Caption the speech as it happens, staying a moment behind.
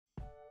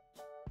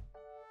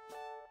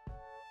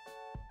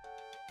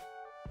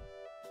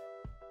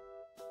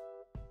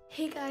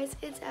Hey guys,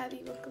 it's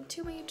Abby. Welcome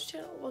to my YouTube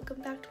channel. Welcome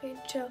back to my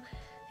YouTube channel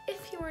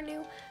if you are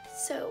new.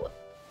 So,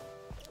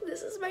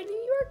 this is my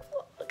New York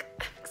vlog.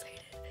 I'm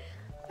excited.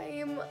 I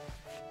am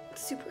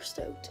super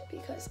stoked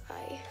because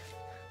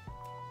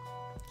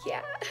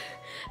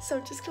so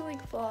I'm just gonna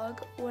like vlog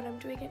what I'm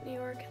doing in New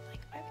York and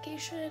like my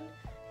vacation.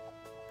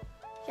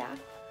 Yeah.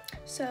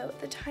 So,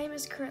 the time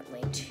is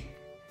currently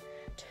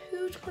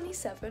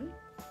 2:27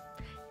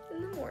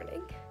 in the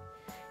morning.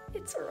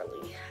 It's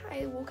early.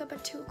 I woke up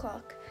at 2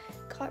 o'clock,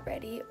 got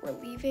ready. We're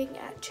leaving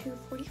at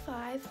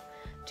 2:45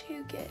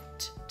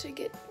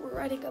 we're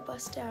riding a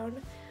bus down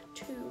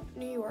to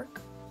New York.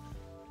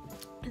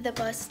 The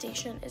bus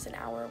station is an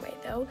hour away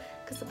though,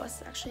 because the bus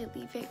is actually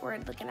leaving. We're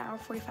in like an hour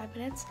 45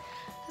 minutes,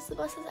 because the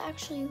bus is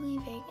actually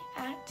leaving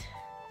at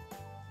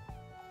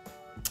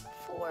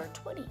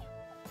 4:20.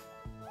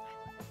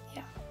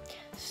 Yeah,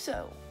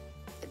 so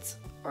it's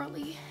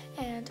early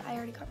and I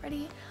already got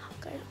ready.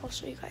 I'll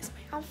show you guys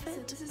my outfit.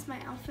 So this is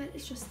my outfit.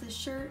 It's just this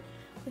shirt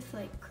with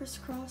like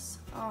crisscross,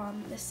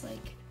 this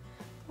like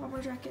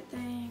bomber jacket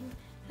thing,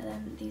 and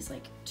then these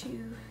like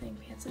two thing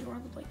pants. I don't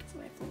have the blankets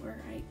on my floor.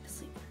 I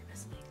sleep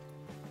honestly.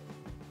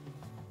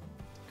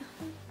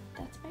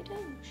 That's my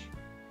doge.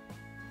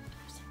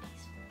 So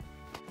nice.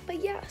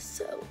 But yeah,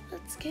 so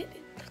let's get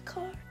in the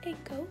car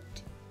and go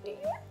to New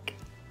York.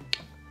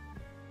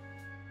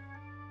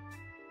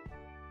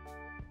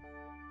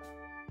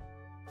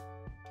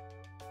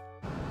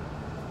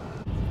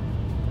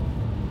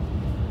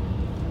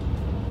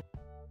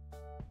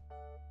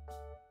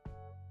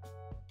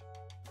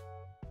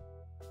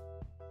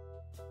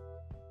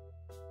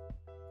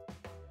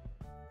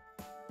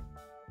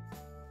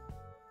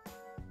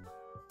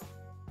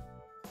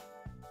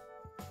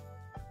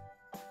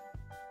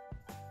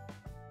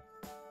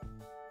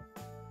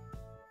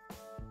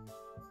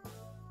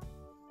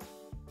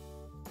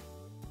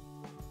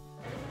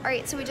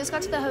 Alright, so we just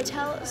got to the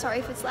hotel. Sorry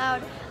if it's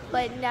loud,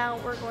 but now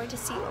we're going to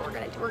see what we're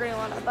gonna do. We're gonna go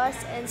on a bus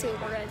and see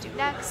what we're gonna do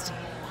next.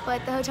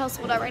 But the hotel's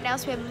sold out right now,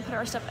 so we haven't put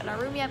our stuff in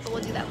our room yet, but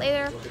we'll do that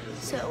later.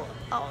 So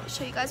I'll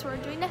show you guys what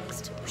we're doing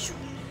next.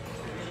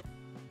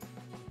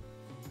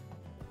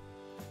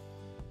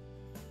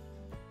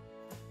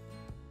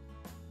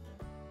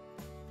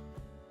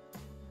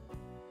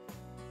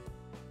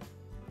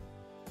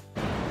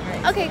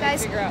 Okay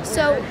guys,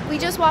 so we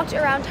just walked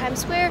around Times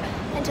Square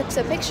and took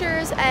some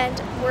pictures,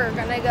 and we're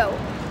gonna go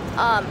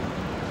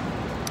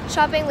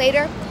shopping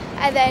later,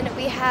 and then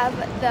we have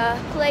the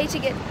play to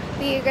get.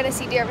 We're gonna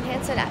see Dear Evan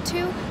Hansen at 2,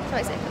 so I'm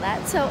excited for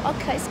that. So I'll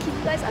guys keep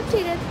you guys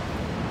updated.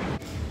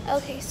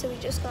 Okay, so we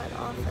just got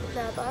off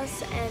the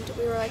bus and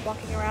we were like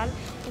walking around.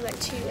 We went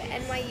to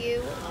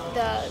NYU,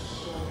 the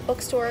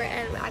bookstore,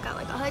 and I got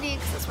like a hoodie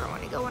because that's where I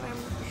want to go when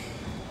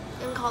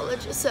I'm in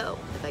college. So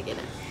if I get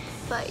it.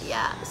 But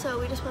yeah, so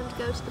we just wanted to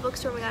go to the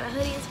bookstore. We got a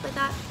hoodie and stuff like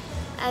that,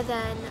 and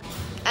then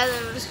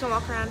we're just gonna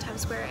walk around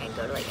Times Square and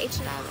go to like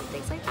H&M and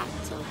things like that.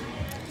 So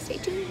stay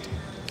tuned.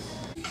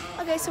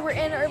 Okay, so we're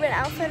in Urban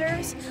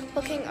Outfitters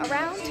looking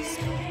around.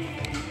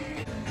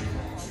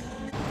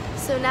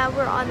 So now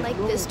we're on like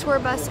this tour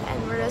bus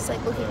and we're just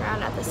like looking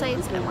around at the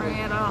sites, and we're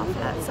gonna off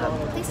at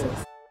some places.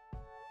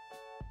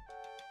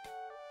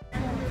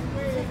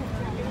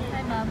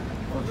 Hi, Mom.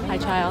 Hi,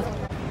 child.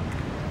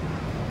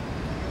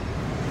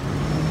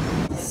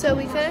 So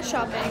we finished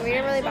shopping. We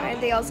didn't really buy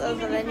anything else other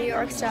than the New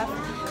York stuff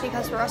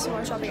because we're also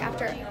going shopping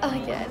after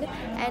again.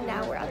 And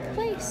now we're at the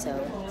place,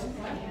 so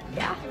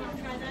yeah.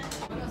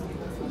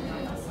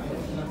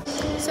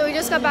 So we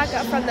just got back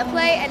up from the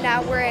play and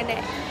now we're in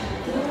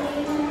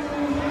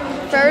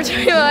Forever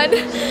 21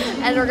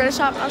 and we're gonna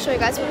shop. I'll show you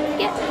guys what we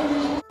get.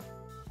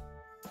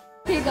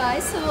 Hey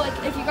guys, so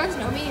like if you guys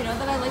know me, you know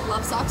that I like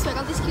love socks. So I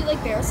got these cute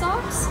like bear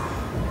socks,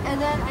 and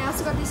then I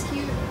also got these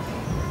cute,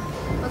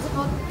 what's it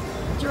called?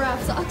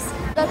 Giraffe socks.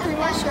 Got 3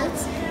 more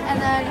shirts,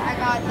 and then I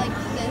got like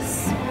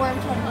this warm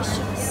tone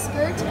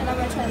skirt, and I'm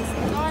gonna try this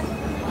thing on.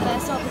 And I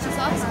still have the 2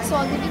 socks. So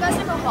I'll give you guys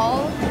like a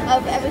haul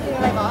of everything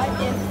that I got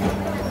and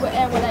what I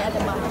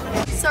ended up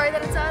buying. Sorry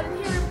that it's out in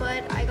here,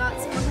 but I got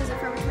some more clothes at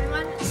Forever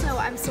 21, so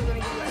I'm still gonna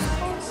give you guys a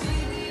haul.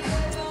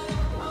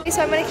 Okay,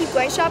 so I'm gonna keep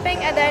going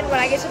shopping, and then when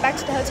I get back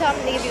to the hotel, I'm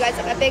gonna give you guys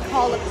like a big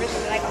haul of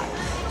everything that I got.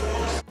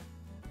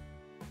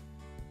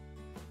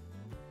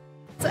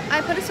 So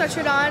I put a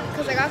sweatshirt on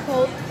because I got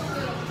cold.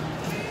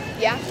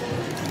 Yeah,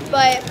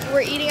 but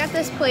we're eating at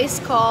this place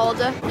called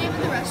name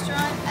of the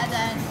restaurant, and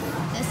then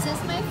this is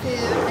my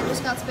food. I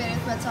just got spaghetti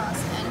with red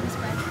sauce and this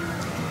bread,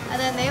 and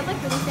then they have like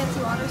really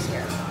fancy waters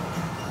here.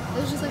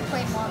 It was just like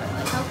plain water.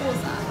 Like how cool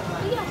is that?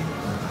 But yeah,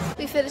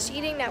 we finished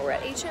eating. Now we're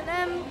at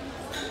H&M.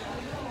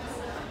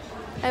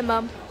 Hi,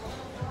 Mom.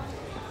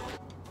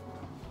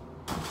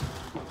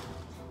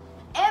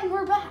 And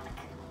we're back.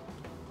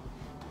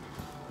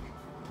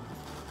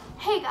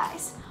 Hey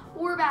guys,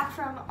 we're back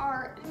from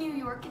our New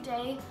York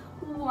day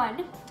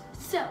 1.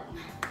 So,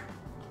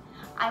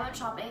 I went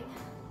shopping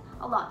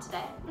a lot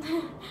today.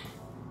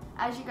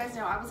 As you guys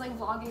know, I was like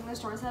vlogging the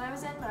stores that I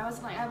was in, but I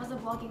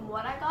wasn't vlogging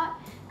what I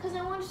got because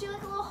I wanted to do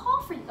like a little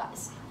haul for you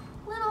guys.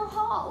 Little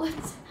haul.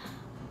 It's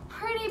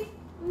pretty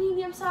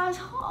medium-sized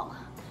haul.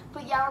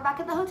 But yeah, we're back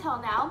at the hotel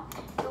now.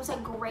 It was a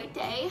great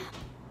day.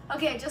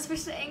 Okay, just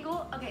switched the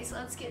angle. Okay, so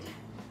let's get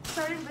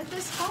started with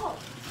this haul.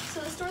 So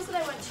the stores that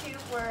I went to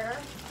were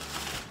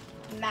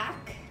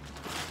MAC,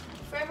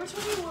 Forever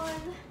 21,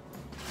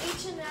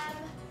 H&M,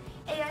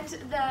 and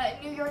the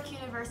New York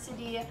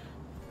University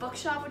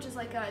bookshop, which is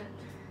like a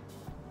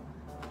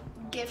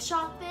gift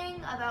shop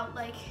thing about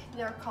like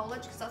their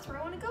college, because that's where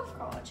I want to go for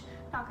college.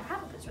 Not gonna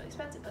happen, but it's really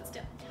expensive, but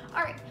still.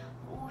 All right,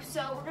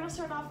 so we're gonna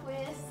start off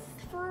with,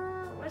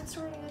 what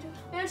store are we gonna do?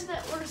 We're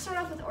gonna start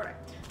off with the order.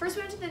 First,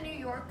 we went to the New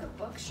York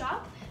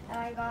bookshop, and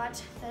I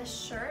got this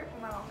shirt.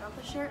 Well, my mom got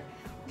this shirt,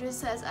 which just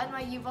says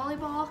NYU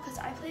volleyball, because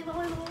I play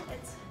volleyball.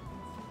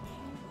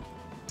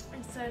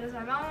 And so does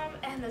my mom,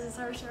 and this is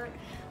her shirt.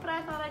 But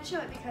I thought I'd show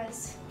it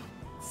because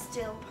it's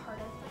still part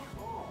of my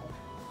haul.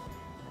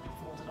 And I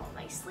folded it all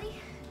nicely.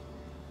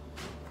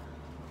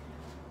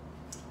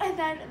 And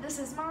then this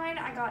is mine.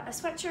 I got a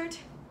sweatshirt.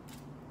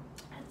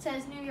 It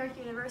says New York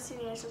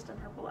University, and it's just in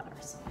purple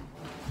letters.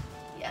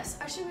 Yes,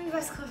 I should move you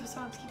guys closer so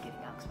I don't keep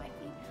getting out because my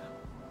feet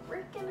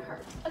freaking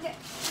hurt. Okay,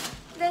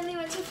 then we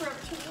went to Forever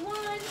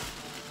 21,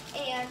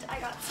 and I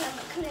got some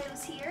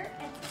clothes here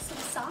and some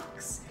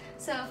socks.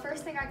 So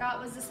first thing I got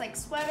was this like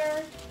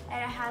sweater,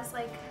 and it has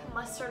like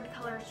mustard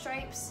colored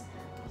stripes.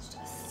 It's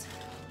just,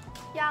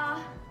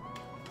 yeah.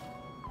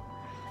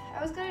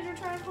 I was gonna do a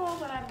try on haul,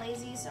 but I'm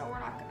lazy, so we're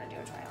not gonna do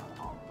a try on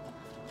haul.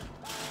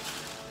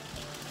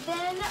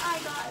 Then I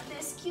got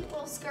this cute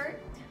little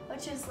skirt,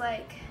 which is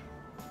like,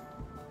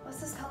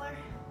 what's this color?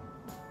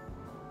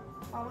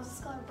 Mom, what's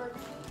this color?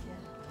 Burgundy? Yeah.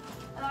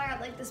 And then I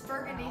got like this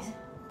burgundy,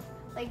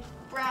 like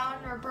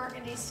brown or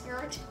burgundy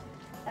skirt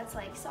that's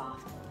like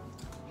soft.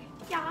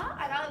 Yeah,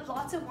 I got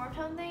lots of warm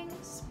tone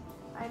things.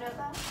 I know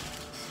that.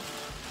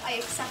 I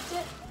accept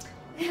it.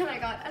 And I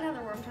got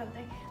another warm tone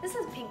thing. This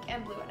has pink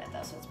and blue in it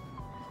though, so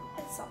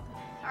it's something.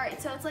 All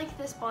right, so it's like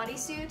this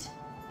bodysuit,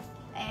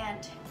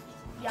 and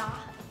yeah,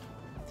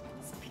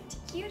 it's pretty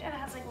cute, and it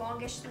has like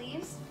longish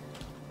sleeves.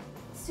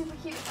 Super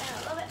cute, and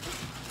I love it.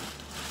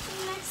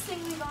 The next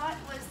thing we got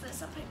was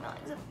this. I'm putting my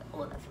legs up.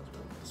 Oh, that feels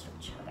really good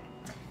stretch. Okay.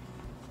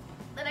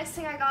 The next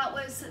thing I got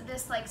was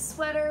this like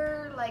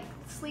sweater, like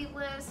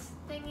sleeveless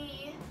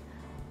thingy,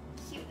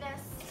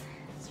 cuteness,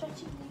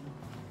 stretchy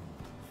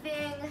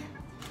thing.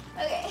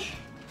 Okay.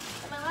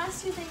 And my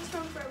last two things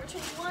from Forever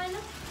 21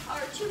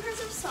 are 2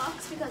 pairs of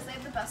socks because they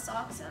have the best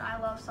socks, and I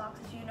love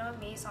socks. As you know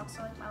me, socks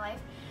are like my life.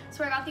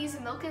 So I got these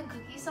milk and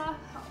cookie socks.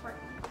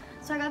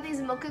 So I got these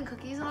milk and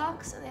cookie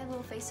socks, and they have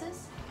little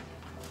faces.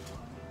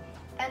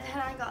 And then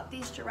I got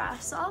these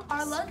giraffe socks.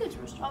 Our luggage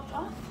was dropped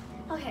off.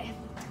 Okay,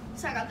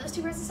 so I got those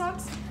 2 pairs of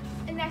socks.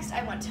 And next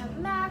I went to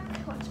MAC,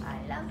 which I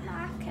love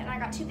MAC, and I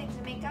got 2 things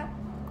of makeup.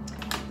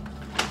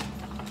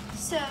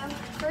 So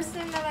first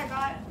thing that I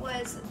got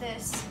was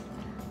this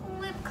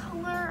lip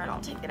color, and I'll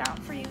take it out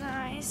for you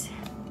guys.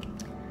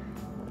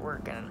 We're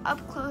getting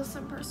up close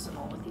and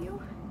personal with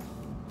you.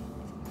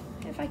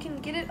 If I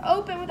can get it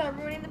open without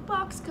ruining the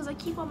box, because I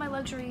keep all my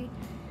luxury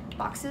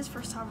boxes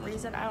for some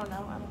reason. I don't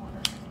know. I don't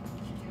want to.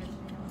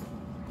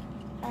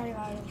 I already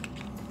got it.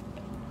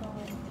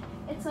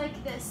 It's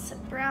like this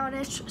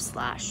brownish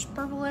slash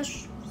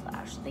purplish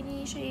slash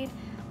thingy shade.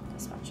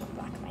 Smudge on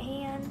the back of my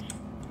hand.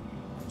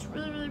 It's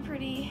really, really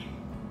pretty.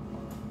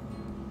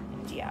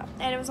 And yeah,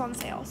 and it was on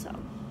sale, so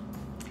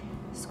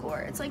score.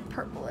 It's like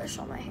purplish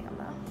on my hand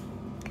though.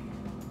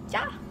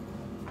 Yeah.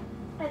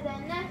 And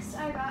then next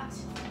I got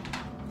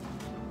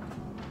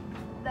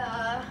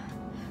the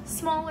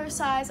smaller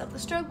size of the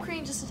strobe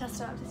cream just to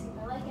test it out to see if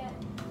I like it.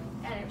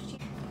 And it was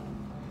cheap.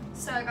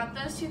 So I got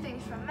those 2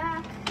 things from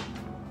MAC.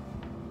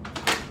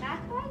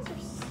 MAC bags are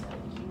so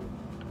cute.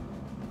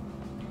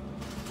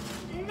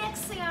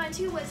 Next thing I went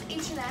to was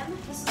H&M.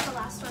 This is the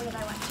last store that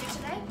I went to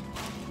today.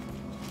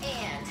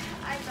 And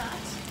I got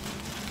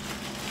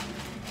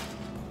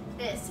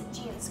this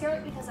jean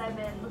skirt because I've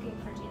been looking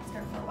for a jean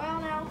skirt for a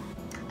while now.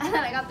 And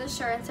then I got this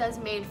shirt that says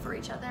made for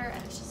each other,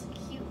 and it's just a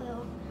cute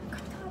little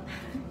crop top.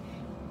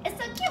 It's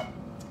so cute.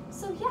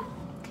 So yeah.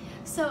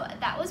 So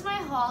that was my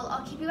haul.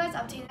 I'll keep you guys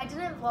updated. I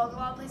didn't vlog a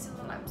lot of places,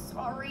 and I'm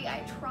sorry.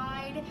 I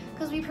tried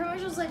because we pretty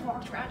much just like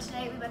walked around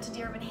today. We went to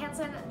Dearman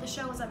Hansen. The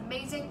show was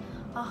amazing.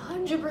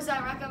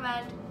 100%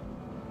 recommend.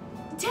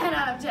 10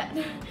 out of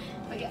 10.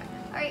 But yeah.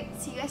 All right.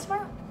 See you guys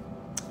tomorrow.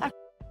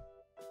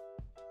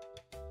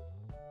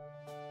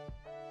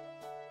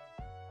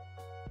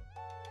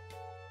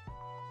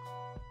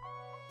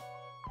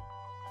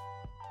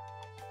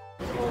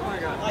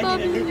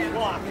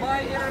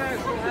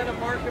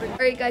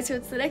 Alright guys, so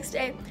it's the next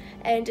day,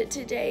 and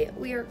today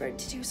we are going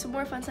to do some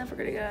more fun stuff. We're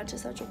going to go to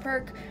Central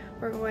Park.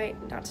 We're going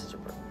down to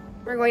Central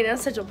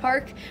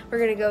Park. We're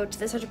going to go to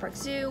the Central Park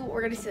Zoo.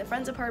 We're going to see the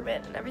Friends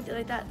apartment and everything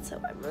like that,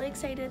 so I'm really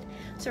excited.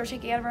 So we're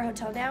checking out of our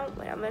hotel now. I'm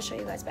going to show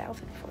you guys my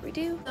outfit before we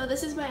do. So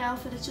this is my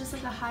outfit. It's just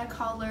like a high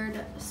collared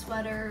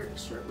sweater,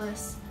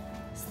 shirtless,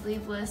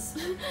 sleeveless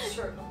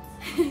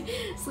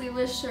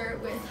sleeveless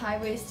shirt with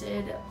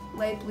high-waisted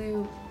light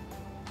blue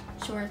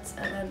shorts,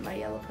 and then my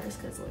yellow purse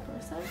because the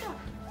purse I got.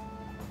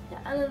 Yeah,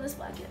 and then this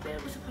black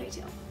headband with a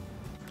ponytail.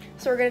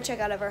 So we're gonna check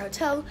out of our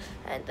hotel,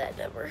 and then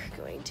we're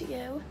going to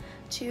go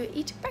to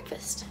eat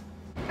breakfast.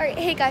 All right,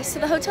 hey guys, so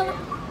the hotel.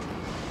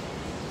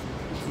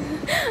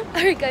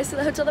 Alright guys, so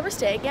the hotel that we're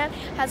staying at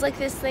has like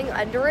this thing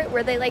under it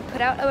where they like put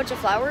out a bunch of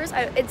flowers.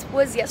 It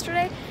was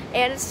yesterday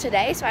and it's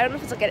today, so I don't know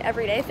if it's like an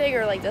everyday thing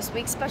or like this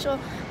week's special.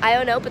 I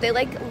don't know, but they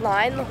like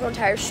line the whole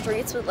entire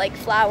streets with like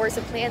flowers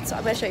and plants, so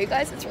I'm gonna show you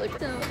guys. It's really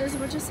pretty. So there's a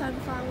bunch of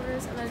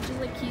sunflowers and then it just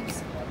like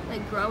keeps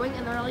like growing,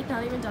 and they're like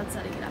not even done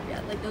setting it up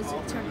yet. Like those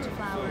are turned into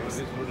flowers.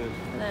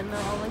 And then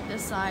they're all like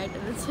this side,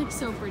 and it's like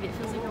so pretty. It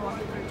feels like you're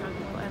walking through a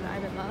jungle, and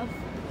I'm in love.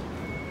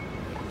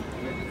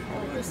 I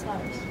like these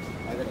flowers.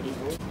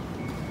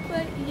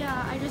 But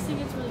yeah, I just think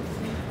it's really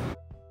pretty.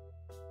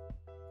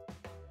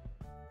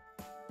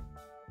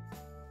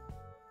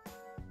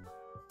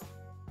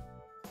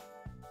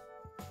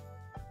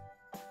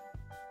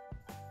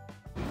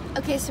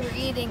 Okay, so we're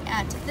eating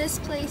at this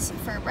place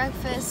for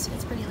breakfast.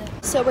 It's pretty late.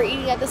 So we're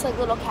eating at this like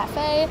little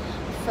cafe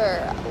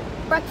for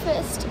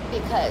breakfast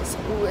because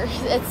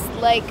it's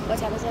like, what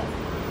time is it?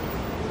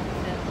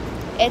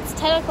 It's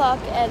 10 o'clock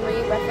and we're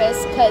eating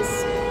breakfast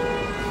because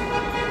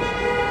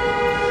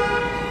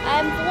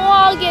I'm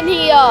vlogging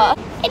here.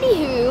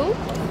 Anywho,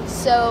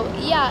 so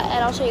yeah,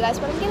 and I'll show you guys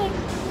what I'm getting.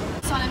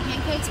 Sauna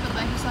pancakes, but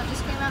my Microsoft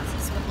just came out, so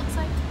this is what it looks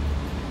like.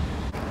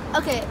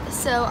 Okay,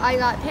 so I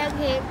got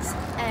pancakes,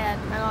 and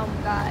my mom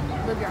got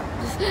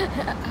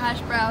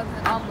hash browns,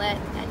 an omelet,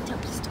 and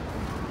toast.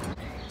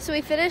 So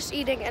we finished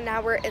eating, and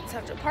now we're in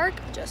Central Park,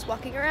 just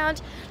walking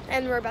around,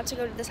 and we're about to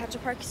go to the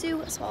Central Park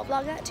Zoo, so I'll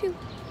vlog that too.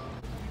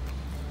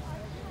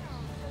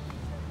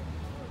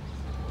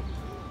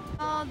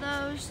 All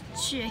those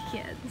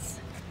chickens.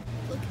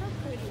 Look how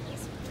pretty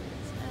this one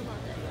is. I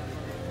love it.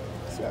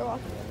 So we're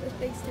walking up this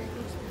big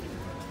staircase.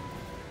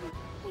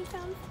 We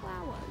found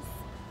flowers.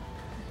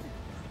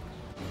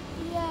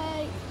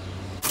 Yay.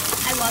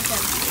 I love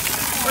him.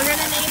 We're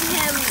gonna name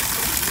him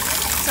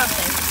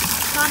something.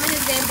 Comment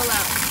his name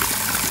below.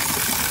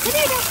 Come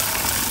here, guys.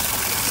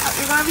 Oh,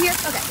 you're going over here?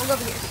 Okay, we'll go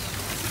over here.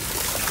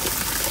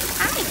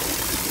 Hi.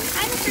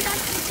 Hi, Mr.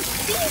 Duck.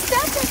 See, he's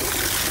ducking.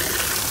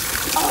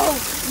 Oh,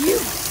 you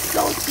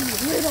salty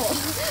little.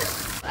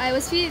 I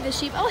was feeding the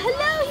sheep. Oh,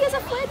 hello, he has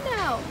a friend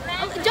now.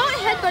 Oh, don't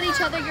headbutt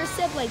each other. Your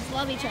siblings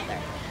love each other.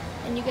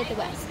 And you get the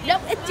West.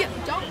 Nope,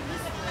 don't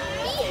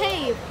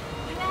behave.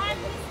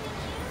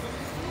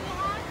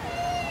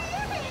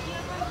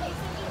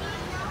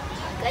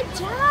 Good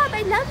job.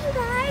 I love you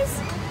guys.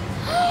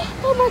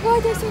 Oh my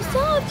God, they're so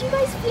soft. You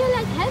guys feel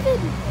like heaven.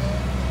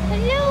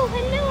 Hello,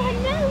 hello,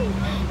 hello.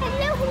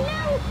 Hello,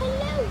 hello,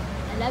 hello.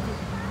 I love you.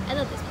 I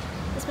love this one.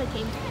 This one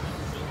came to me.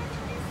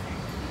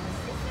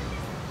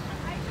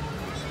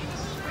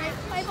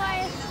 Bye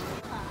bye.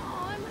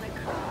 Oh, I'm gonna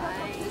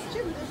cry.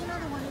 There's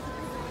another one.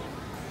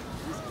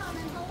 He's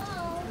coming.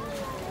 Hello.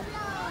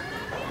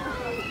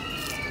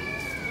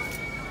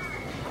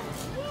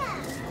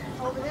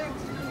 Over there.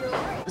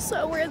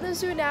 So we're in the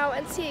zoo now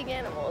and seeing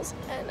animals,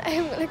 and I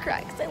am gonna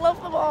cry because I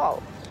love them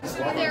all.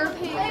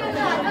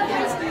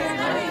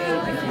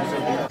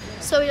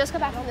 So we just got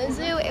back from the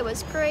zoo. It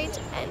was great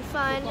and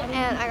fun,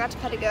 and I got to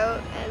pet a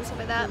goat and stuff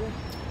like that.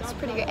 It's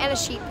pretty good, and a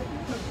sheep.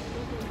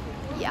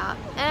 Yeah,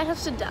 and I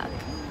touched a duck.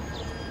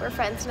 We're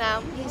friends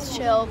now. He's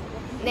chill.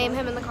 Name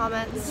him in the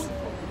comments.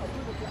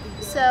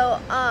 So,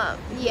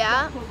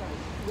 yeah.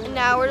 And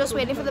now we're just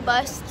waiting for the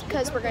bus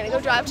because we're gonna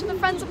go drive to the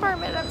friend's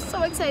apartment. I'm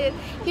so excited.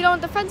 If you know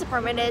what the friend's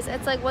apartment is,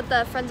 it's like what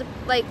the friends,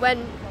 like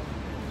when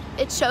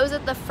it shows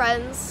at the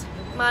friends,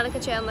 Monica,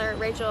 Chandler,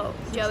 Rachel,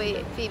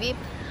 Joey, Phoebe,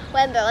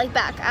 when they're like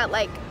back at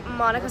like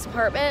Monica's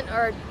apartment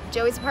or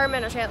Joey's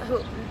apartment or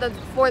Chandler, the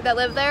four that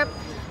live there,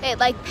 it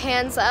like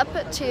pans up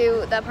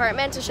to the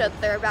apartment to show that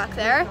they're back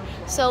there.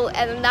 So,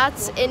 and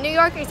that's in New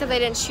York, except they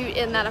didn't shoot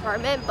in that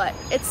apartment, but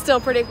it's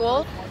still pretty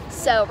cool.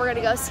 So we're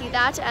gonna go see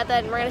that, and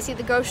then we're gonna see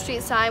the Grove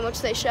Street sign,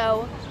 which they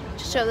show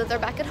to show that they're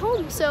back at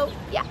home. So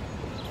yeah.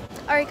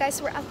 All right, guys,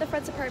 so we're at the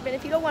Friends apartment.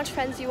 If you don't watch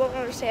Friends, you won't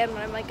understand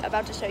what I'm like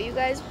about to show you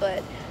guys,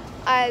 but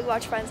I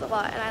watch Friends a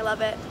lot and I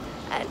love it.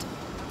 And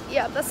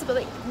yeah, that's the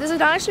building. This is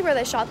not actually where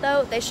they shot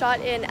though. They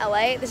shot in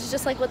LA. This is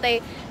just like what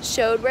they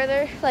showed where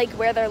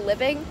they're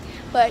living.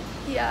 But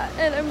yeah,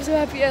 and I'm so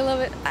happy. I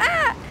love it.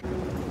 Ah!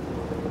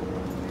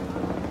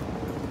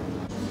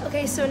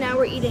 Okay, so now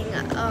we're eating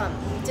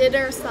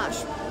dinner /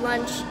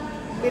 lunch.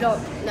 We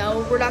don't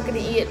know. We're not gonna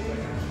eat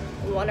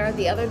one or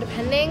the other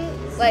depending.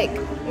 Like,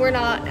 we're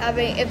not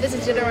having, if this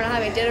is dinner, we're not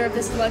having dinner. If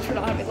this is lunch, we're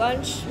not having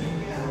lunch.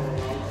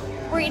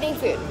 We're eating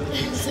food.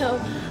 So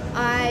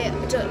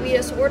we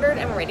just ordered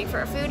and we're waiting for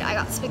our food. I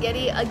got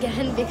spaghetti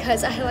again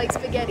because I like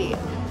spaghetti.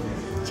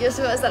 Just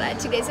realized that I had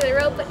 2 days in a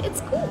row, but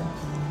it's cool.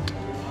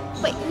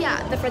 But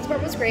yeah, the Friends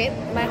apartment was great.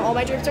 All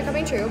my dreams are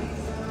coming true.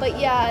 But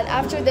yeah,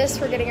 after this,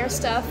 we're getting our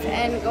stuff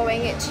and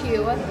going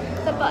to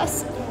the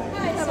bus.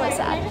 I'm really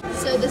sad.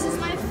 So this is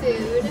my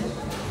food.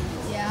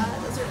 Yeah,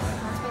 those are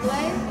cards, by the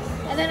way.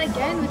 And then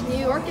again, with New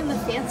York and the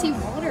fancy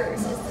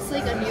waters. Is this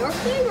like a New York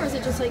thing, or is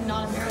it just like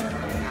not American?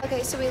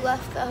 Okay, so we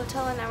left the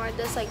hotel and now we're at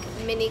this like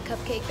mini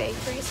cupcake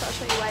bakery. So I'll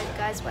show you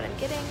guys what I'm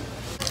getting.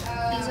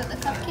 These are the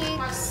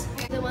cupcakes.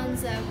 The ones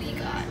ones that we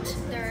got.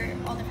 They're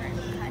all different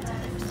kinds of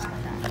them, stuff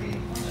like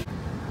that.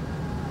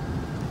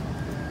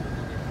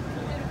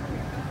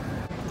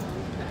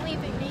 I'm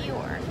leaving New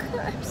York.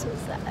 I'm so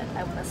sad.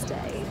 I want to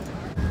stay.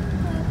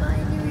 Bye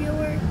bye, New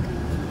York.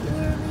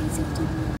 You're amazing to me.